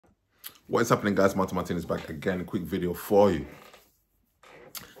What is happening, guys? Martin Martinez back again. Quick video for you.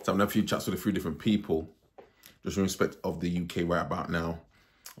 So I'm having a few chats with a few different people, just in respect of the UK right about now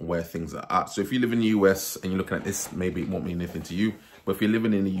and where things are at. So if you live in the US and you're looking at this, maybe it won't mean anything to you. But if you're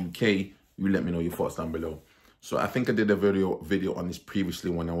living in the UK, you let me know your thoughts down below. So I think I did a video on this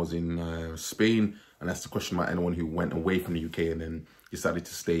previously when I was in Spain, and that's the question about anyone who went away from the UK and then decided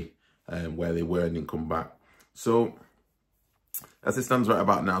to stay where they were and didn't come back. So as it stands right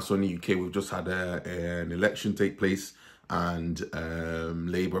about now, so in the UK, we've just had an election take place, and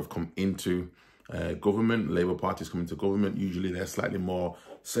Labour have come into government. Labour Party's come into government. Usually they're slightly more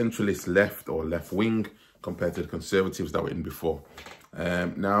centralist left or left wing compared to the Conservatives that were in before.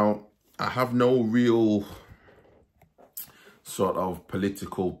 Now, I have no real sort of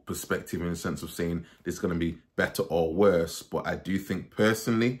political perspective in the sense of saying this is going to be better or worse, but I do think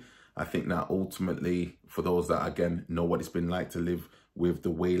personally, I think that ultimately, for those that, again, know what it's been like to live with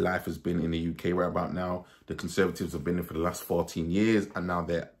the way life has been in the UK right about now, the Conservatives have been in for the last 14 years, and now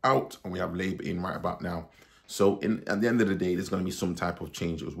they're out, and we have Labour in right about now. So at the end of the day, there's going to be some type of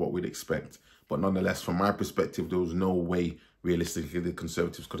change. It was what we'd expect. But nonetheless, from my perspective, there was no way, realistically, the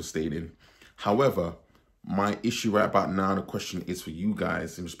Conservatives could have stayed in. However, my issue right about now, the question is for you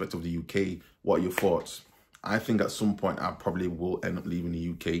guys in respect of the UK, what are your thoughts? I think at some point I probably will end up leaving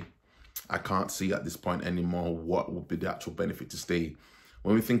the UK. I can't see at this point anymore what would be the actual benefit to stay.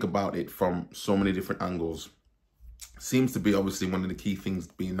 When we think about it from so many different angles, seems to be obviously one of the key things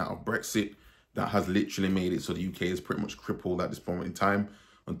being that of Brexit that has literally made it so the UK is pretty much crippled at this point in time.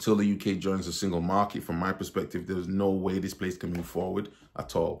 Until the UK joins a single market, from my perspective, there's no way this place can move forward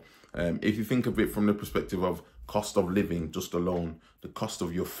at all. If you think of it from the perspective of cost of living just alone, the cost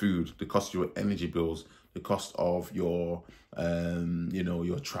of your food, the cost of your energy bills, the cost of your,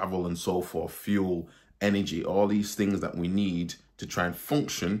 your travel and so forth, fuel, energy, all these things that we need to try and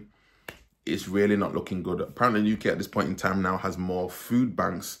function, it's really not looking good. Apparently, the UK at this point in time now has more food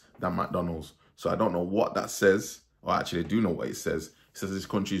banks than McDonald's. So I don't know what that says, or actually I do know what it says. It says this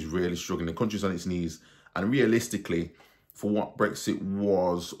country is really struggling. The country's on its knees. And realistically, for what Brexit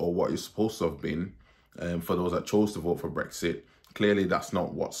was, or what it's supposed to have been, for those that chose to vote for Brexit, clearly that's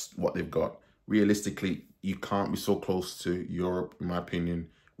not what they've got. Realistically, you can't be so close to Europe, in my opinion,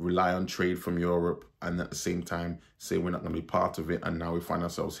 rely on trade from Europe, and at the same time say we're not going to be part of it, and now we find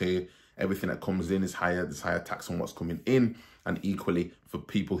ourselves here. Everything that comes in is higher. There's higher tax on what's coming in, and equally for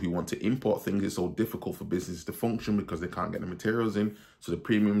people who want to import things, it's so difficult for businesses to function because they can't get the materials in. So the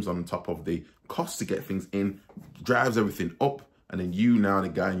premiums on top of the cost to get things in drives everything up, and then you now, the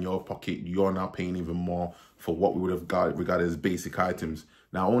guy in your pocket, you're now paying even more for what we would have got regarded as basic items.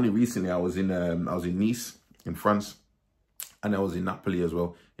 Now, only recently I was in Nice in France, and I was in Napoli as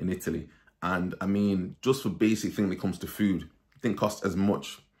well in Italy. And I mean, just for basic thing that comes to food, it didn't cost as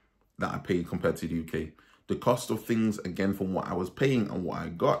much that I paid compared to the UK. The cost of things, again, from what I was paying and what I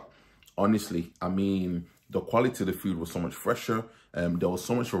got, honestly, I mean, the quality of the food was so much fresher. There was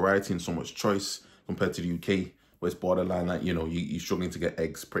so much variety and so much choice compared to the UK, where it's borderline, like, you're struggling to get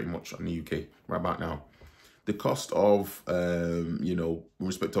eggs pretty much on the UK right about now. The cost of, in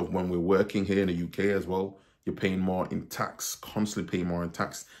respect of when we're working here in the UK as well, you're paying more in tax, constantly paying more in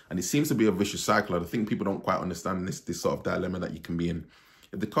tax. And it seems to be a vicious cycle. I think people don't quite understand this sort of dilemma that you can be in.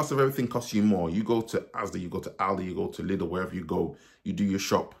 If the cost of everything costs you more, you go to Asda, you go to Aldi, you go to Lidl, wherever you go, you do your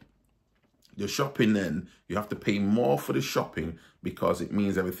shop. Your shopping, then you have to pay more for the shopping because it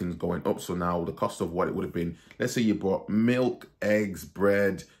means everything's going up. So now the cost of what it would have been, let's say you bought milk, eggs,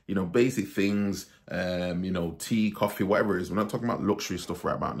 bread, basic things, tea, coffee, whatever it is. We're not talking about luxury stuff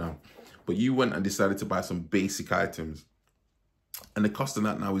right about now. But you went and decided to buy some basic items, and the cost of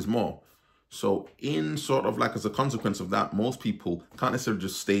that now is more. So in sort of like as a consequence of that, most people can't necessarily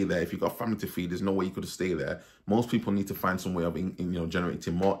just stay there. If you've got a family to feed, there's no way you could stay there. Most people need to find some way of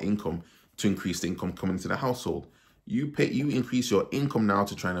generating more income to increase the income coming into the household. You increase your income now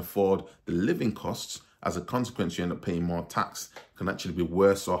to try and afford the living costs. As a consequence, you end up paying more tax. Can actually be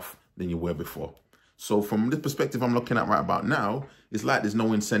worse off than you were before. So from the perspective I'm looking at right about now, it's like there's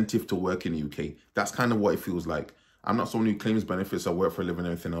no incentive to work in the UK. That's kind of what it feels like. I'm not someone who claims benefits. I work for a living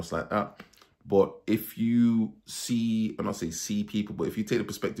and everything else like that. But if you see, I'm not saying see people, but if you take the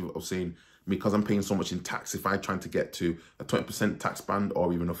perspective of saying, because I'm paying so much in tax, if I'm trying to get to a 20% tax band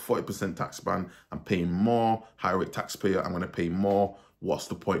or even a 40% tax band, I'm paying more. Higher rate taxpayer, I'm going to pay more. What's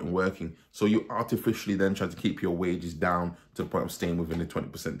the point in working? So you artificially then try to keep your wages down to the point of staying within the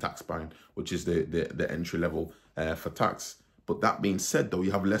 20% tax band, which is the entry level for tax. But that being said, though,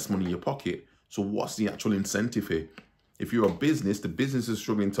 you have less money in your pocket. So what's the actual incentive here? If you're a business, the business is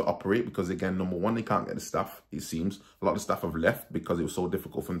struggling to operate because, again, number one, they can't get the staff, it seems. A lot of staff have left because it was so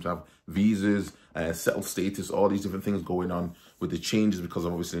difficult for them to have visas, settled status, all these different things going on with the changes because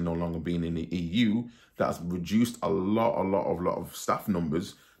of obviously no longer being in the EU. That's reduced a lot of staff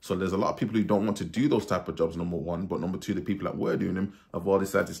numbers. So there's a lot of people who don't want to do those type of jobs, number one. But number two, the people that were doing them have all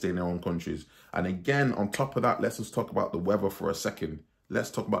decided to stay in their own countries. And again, on top of that, let's just talk about the weather for a second. Let's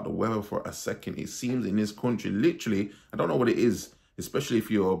talk about the weather for a second. It seems in this country, literally, I don't know what it is, especially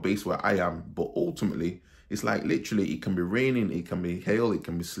if you're based where I am, but ultimately, it's like literally it can be raining, it can be hail, it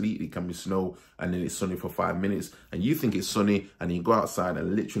can be sleet, it can be snow, and then it's sunny for 5 minutes. And you think it's sunny, and you go outside,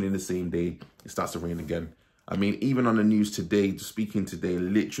 and literally in the same day, it starts to rain again. I mean, even on the news today, speaking today,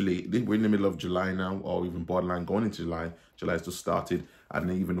 literally, we're in the middle of July now, or even borderline going into July. July's just started,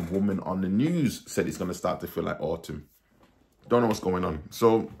 and even a woman on the news said it's going to start to feel like autumn. Don't know what's going on.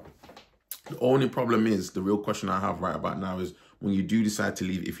 So the only problem is, the real question I have right about now is, when you do decide to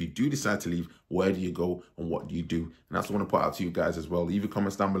leave, if you do decide to leave, where do you go and what do you do? And that's what I want to put out to you guys as well. Leave your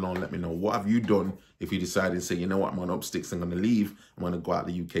comments down below and let me know, what have you done if you decide to say, you know what, I'm going to up sticks, I'm going to leave, I'm going to go out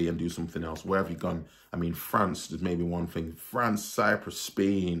to the UK and do something else. Where have you gone? I mean, France, there's maybe one thing. France, Cyprus,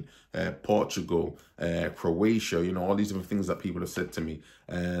 Spain, Portugal, Croatia, you know, all these different things that people have said to me.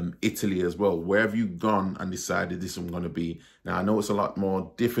 Italy as well. Where have you gone and decided this is what I'm going to be? Now, I know it's a lot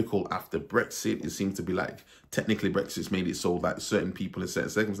more difficult after Brexit. It seems to be like, technically Brexit's made it so that certain people in certain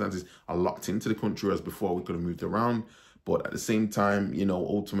circumstances are locked into the country, whereas before we could have moved around. But at the same time, you know,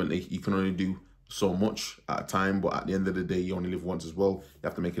 ultimately you can only do so much at a time, but at the end of the day, you only live once as well. You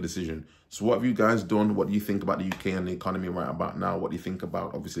have to make a decision. So what have you guys done? What do you think about the UK and the economy right about now? What do you think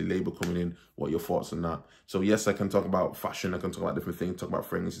about, obviously, Labour coming in? What are your thoughts on that? So yes, I can talk about fashion, I can talk about different things, talk about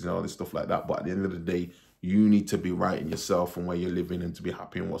fragrances and all this stuff like that, but at the end of the day, you need to be right in yourself and where you're living and to be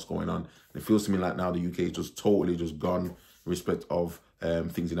happy in what's going on. And it feels to me like now the UK is just totally just gone in respect of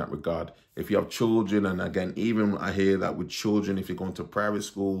things in that regard. If you have children, and again, even I hear that with children, if you're going to private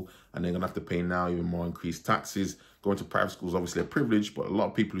school and they're going to have to pay now even more increased taxes, going to private school is obviously a privilege, but a lot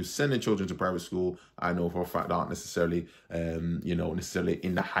of people who send their children to private school, I know for a fact, aren't necessarily, you know, necessarily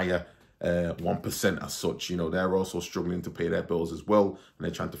in the higher 1% as such. You know, they're also struggling to pay their bills as well, and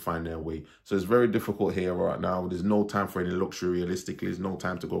they're trying to find their way. So it's very difficult here right now. There's no time for any luxury. Realistically, there's no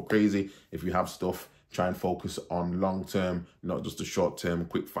time to go crazy. If you have stuff, try and focus on long term, not just the short term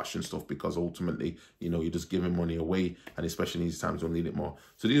quick fashion stuff, because ultimately, you know, you're just giving money away, and especially in these times we'll need it more.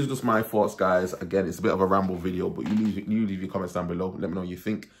 So these are just my thoughts, guys. Again, it's a bit of a ramble video, but you leave your comments down below. Let me know what you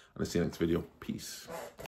think, and I'll see you next video. Peace.